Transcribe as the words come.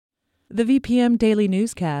The VPM Daily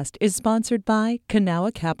Newscast is sponsored by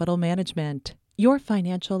Kanawha Capital Management. Your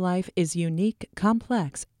financial life is unique,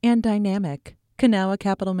 complex, and dynamic. Kanawha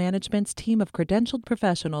Capital Management's team of credentialed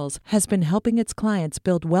professionals has been helping its clients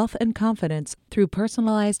build wealth and confidence through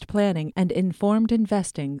personalized planning and informed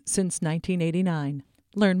investing since 1989.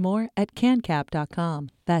 Learn more at cancap.com.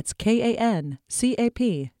 That's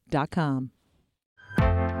KANCAP.com.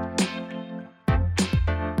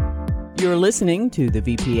 You're listening to the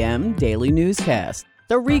VPM Daily Newscast,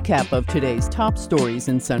 the recap of today's top stories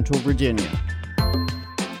in Central Virginia.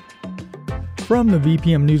 From the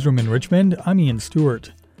VPM Newsroom in Richmond, I'm Ian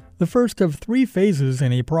Stewart. The first of three phases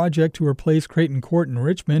in a project to replace Creighton Court in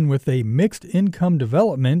Richmond with a mixed-income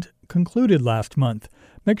development concluded last month.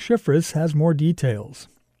 Meg Schiffris has more details.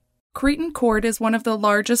 Creighton Court is one of the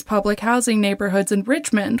largest public housing neighborhoods in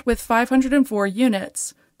Richmond with 504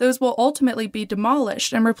 units. Those will ultimately be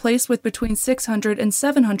demolished and replaced with between 600 and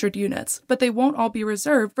 700 units, but they won't all be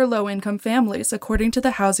reserved for low-income families, according to the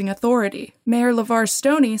Housing Authority. Mayor LeVar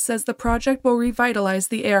Stoney says the project will revitalize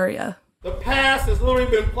the area. The past has literally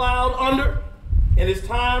been plowed under, and it's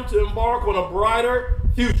time to embark on a brighter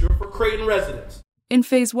future for Creighton residents. In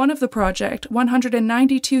Phase 1 of the project,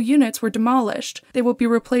 192 units were demolished. They will be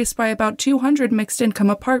replaced by about 200 mixed-income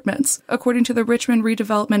apartments. According to the Richmond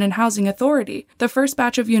Redevelopment and Housing Authority, the first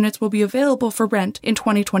batch of units will be available for rent in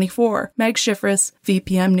 2024. Meg Schiffris,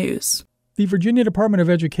 VPM News. The Virginia Department of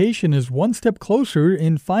Education is one step closer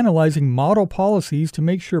in finalizing model policies to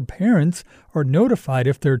make sure parents are notified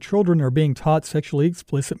if their children are being taught sexually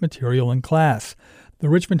explicit material in class. The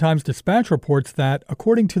Richmond Times-Dispatch reports that,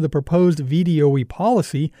 according to the proposed VDOE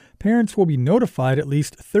policy, parents will be notified at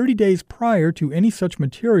least 30 days prior to any such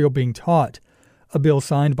material being taught. A bill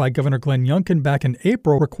signed by Governor Glenn Youngkin back in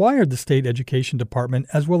April required the state education department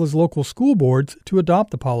as well as local school boards to adopt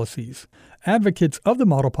the policies. Advocates of the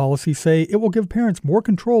model policy say it will give parents more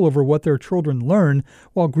control over what their children learn,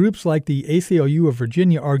 while groups like the ACLU of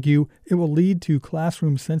Virginia argue it will lead to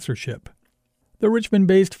classroom censorship. The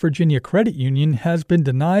Richmond-based Virginia Credit Union has been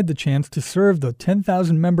denied the chance to serve the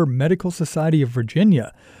 10,000-member Medical Society of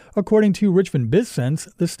Virginia. According to Richmond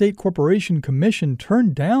BizSense, the State Corporation Commission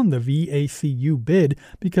turned down the VACU bid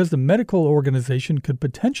because the medical organization could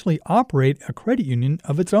potentially operate a credit union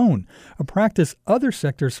of its own, a practice other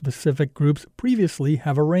sector-specific groups previously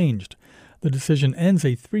have arranged. The decision ends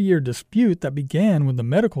a 3-year dispute that began when the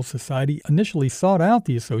Medical Society initially sought out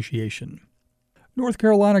the association. North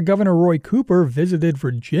Carolina Governor Roy Cooper visited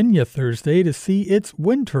Virginia Thursday to see its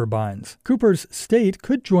wind turbines. Cooper's state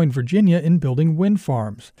could join Virginia in building wind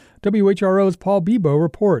farms. WHRO's Paul Bebo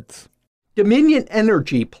reports. Dominion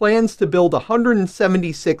Energy plans to build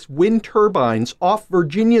 176 wind turbines off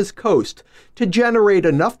Virginia's coast to generate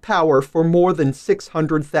enough power for more than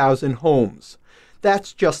 600,000 homes.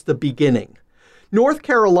 That's just the beginning. North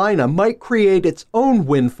Carolina might create its own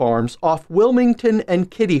wind farms off Wilmington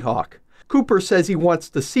and Kitty Hawk. Cooper says he wants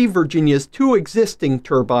to see Virginia's 2 existing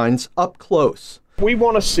turbines up close. We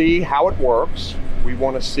want to see how it works. We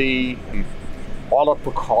want to see all the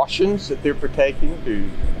precautions that they're taking to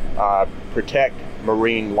protect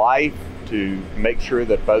marine life, to make sure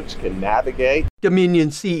that boats can navigate. Dominion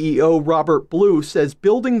CEO Robert Blue says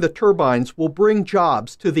building the turbines will bring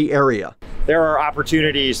jobs to the area. There are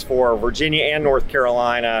opportunities for Virginia and North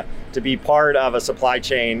Carolina to be part of a supply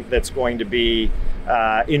chain that's going to be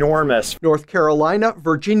enormous. North Carolina,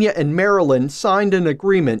 Virginia, and Maryland signed an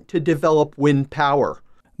agreement to develop wind power.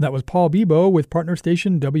 That was Paul Bebo with partner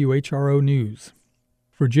station WHRO News.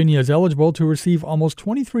 Virginia is eligible to receive almost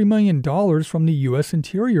 $23 million from the U.S.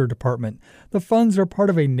 Interior Department. The funds are part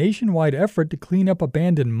of a nationwide effort to clean up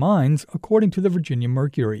abandoned mines, according to the Virginia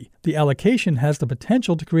Mercury. The allocation has the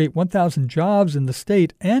potential to create 1,000 jobs in the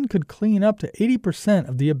state and could clean up to 80%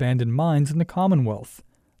 of the abandoned mines in the Commonwealth.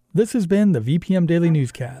 This has been the VPM Daily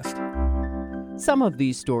Newscast. Some of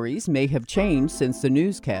these stories may have changed since the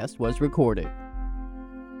newscast was recorded.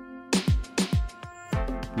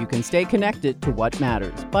 You can stay connected to what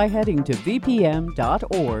matters by heading to vpm.org/news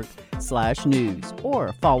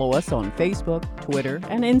or follow us on Facebook, Twitter,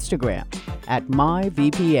 and Instagram at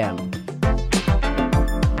MyVPM.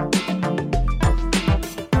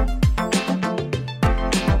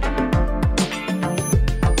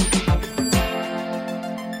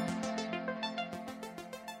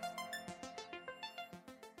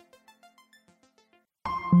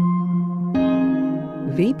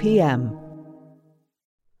 VPM.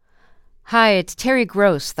 Hi, it's Terry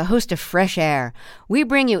Gross, the host of Fresh Air. We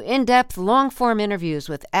bring you in-depth, long-form interviews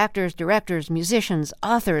with actors, directors, musicians,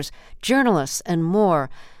 authors, journalists, and more.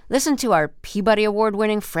 Listen to our Peabody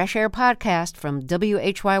Award-winning Fresh Air podcast from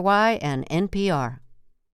WHYY and NPR.